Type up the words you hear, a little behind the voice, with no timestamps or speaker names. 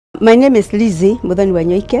My name is Lizzie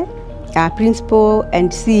Mudhani-Wanyoike, Principal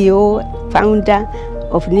and CEO, Founder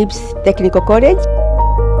of NIBS Technical College.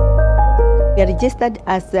 We are registered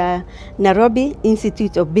as Nairobi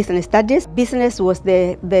Institute of Business Studies. Business was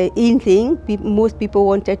the in thing. Most people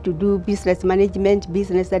wanted to do business management,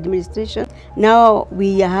 business administration. Now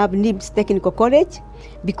we have NIBS Technical College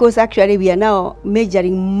because actually we are now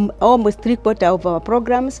majoring almost 3/4 of our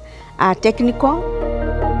programs are technical.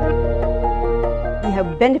 We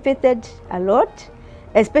have benefited a lot,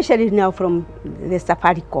 especially now from the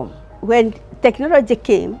Safaricom. When technology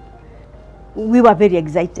came, we were very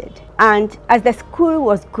excited. And as the school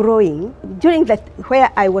was growing, during that where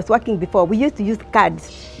I was working before, we used to use cards.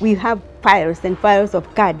 We have files and files of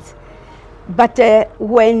cards. But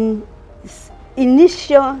when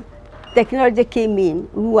initial technology came in,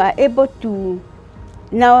 we were able to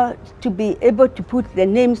be able to put the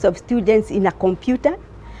names of students in a computer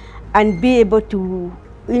and be able to,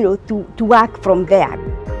 to work from there.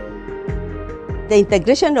 The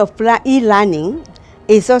integration of e-learning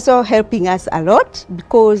is also helping us a lot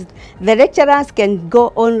because the lecturers can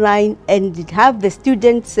go online and have the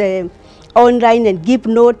students online and give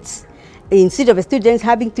notes. Instead of the students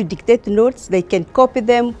having to dictate notes, they can copy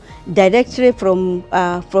them directly from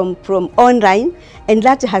online, and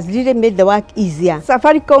that has really made the work easier.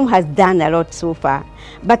 Safaricom has done a lot so far,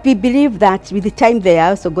 but we believe that with the time they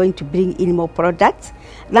are also going to bring in more products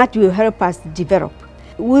that will help us develop.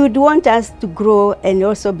 We would want us to grow and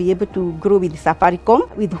also be able to grow with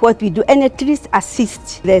Safaricom, with what we do, and at least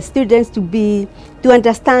assist the students to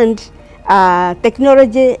understand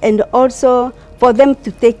technology, and also for them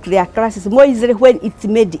to take their classes more easily when it's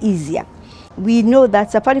made easier. We know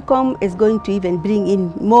that Safaricom is going to even bring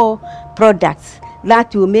in more products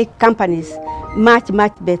that will make companies much,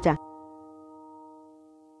 much better.